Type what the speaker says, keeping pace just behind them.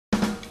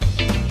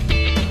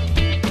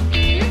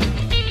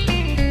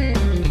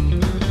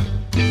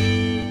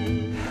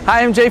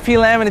Hi, I'm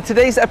JP Lam, and in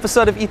today's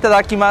episode of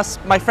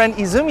Itadakimasu, my friend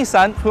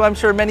Izumi-san, who I'm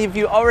sure many of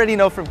you already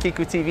know from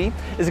KIKU TV,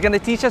 is going to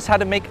teach us how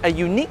to make a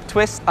unique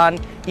twist on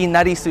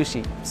inari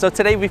sushi. So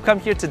today we've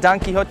come here to Don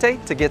Quixote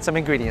to get some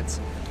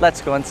ingredients.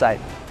 Let's go inside.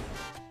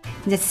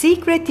 The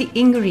secret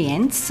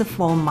ingredients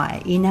for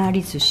my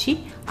inari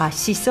sushi are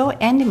shiso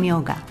and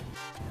myoga.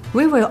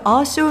 We will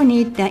also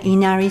need the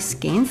inari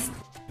skins,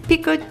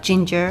 pickled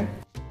ginger,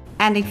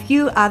 and a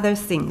few other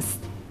things.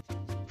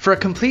 For a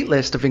complete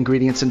list of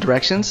ingredients and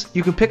directions,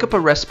 you can pick up a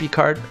recipe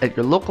card at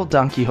your local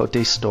Don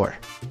Quixote store.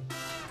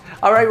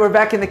 Alright, we're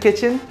back in the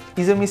kitchen.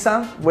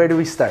 Izumi-san, where do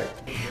we start?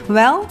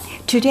 Well,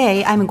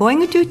 today I'm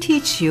going to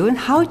teach you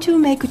how to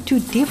make two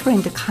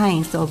different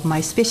kinds of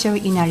my special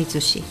inari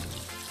sushi.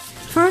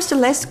 First,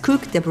 let's cook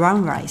the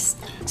brown rice.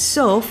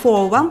 So,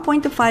 for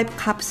 1.5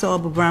 cups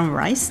of brown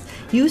rice,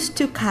 use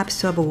 2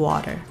 cups of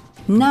water.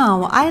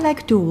 Now, I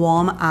like to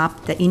warm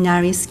up the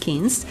inari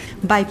skins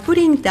by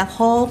putting the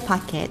whole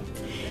packet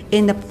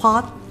in the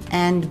pot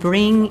and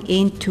bring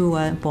into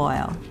a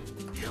boil.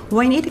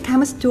 When it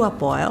comes to a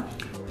boil,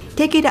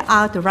 take it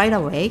out right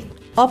away,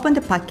 open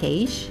the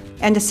package,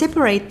 and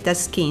separate the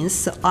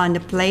skins on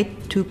the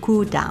plate to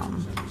cool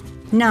down.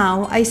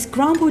 Now, I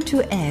scramble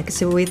 2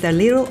 eggs with a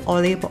little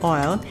olive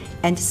oil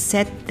and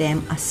set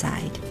them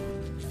aside.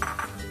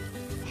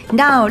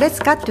 Now, let's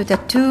cut the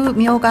 2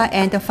 myoga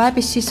and 5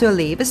 shiso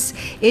leaves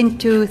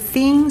into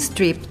thin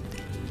strips.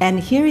 And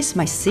here is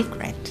my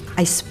secret.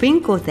 I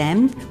sprinkle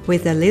them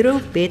with a little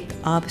bit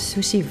of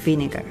sushi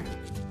vinegar.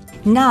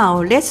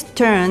 Now, let's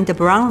turn the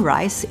brown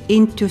rice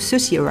into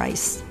sushi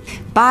rice.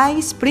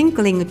 By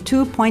sprinkling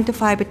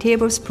 2.5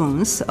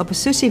 tablespoons of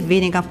sushi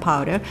vinegar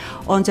powder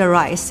on the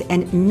rice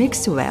and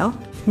mix well.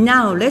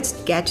 Now,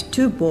 let's get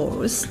 2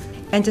 bowls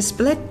and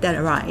split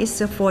the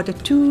rice for the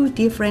 2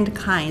 different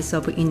kinds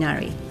of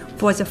inari.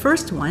 For the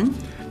first one,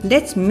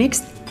 let's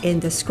mix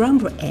in the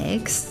scrambled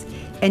eggs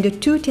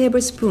and 2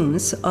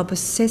 tablespoons of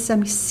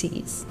sesame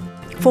seeds.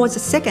 For the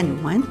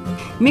second one,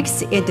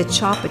 mix in the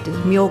chopped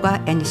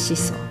myoga and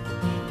shiso.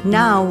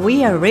 Now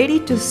we are ready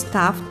to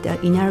stuff the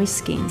inari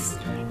skins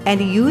and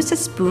use a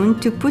spoon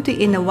to put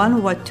in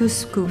 1 or 2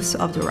 scoops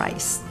of the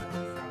rice.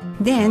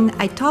 Then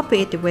I top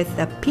it with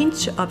a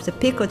pinch of the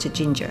pickled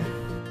ginger.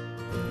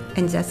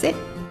 And that's it.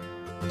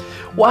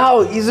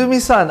 Wow,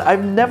 Izumi-san,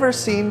 I've never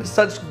seen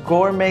such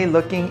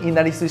gourmet-looking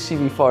inari sushi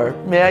before.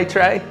 May I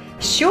try?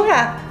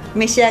 Sure!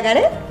 召し上が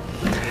れ。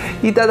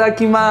いただ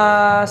き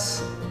ま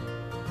す。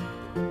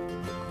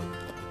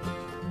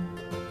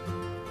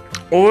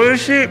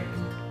Oishii!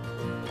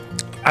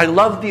 I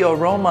love the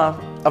aroma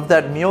of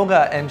that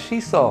myoga and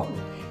shiso.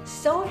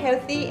 So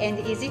healthy and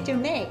easy to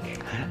make.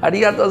 あ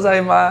りがとうござ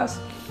います。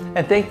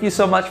And thank you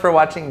so much for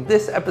watching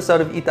this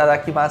episode of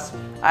Itadakimasu.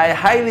 I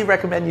highly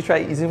recommend you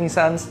try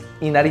Izumi-san's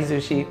inari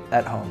sushi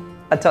at home.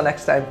 Until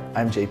next time,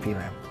 I'm JP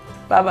Ram.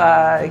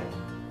 Bye-bye.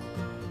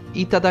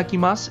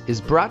 Itadakimasu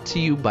is brought to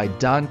you by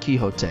Don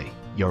Quixote,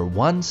 your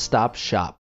one-stop shop.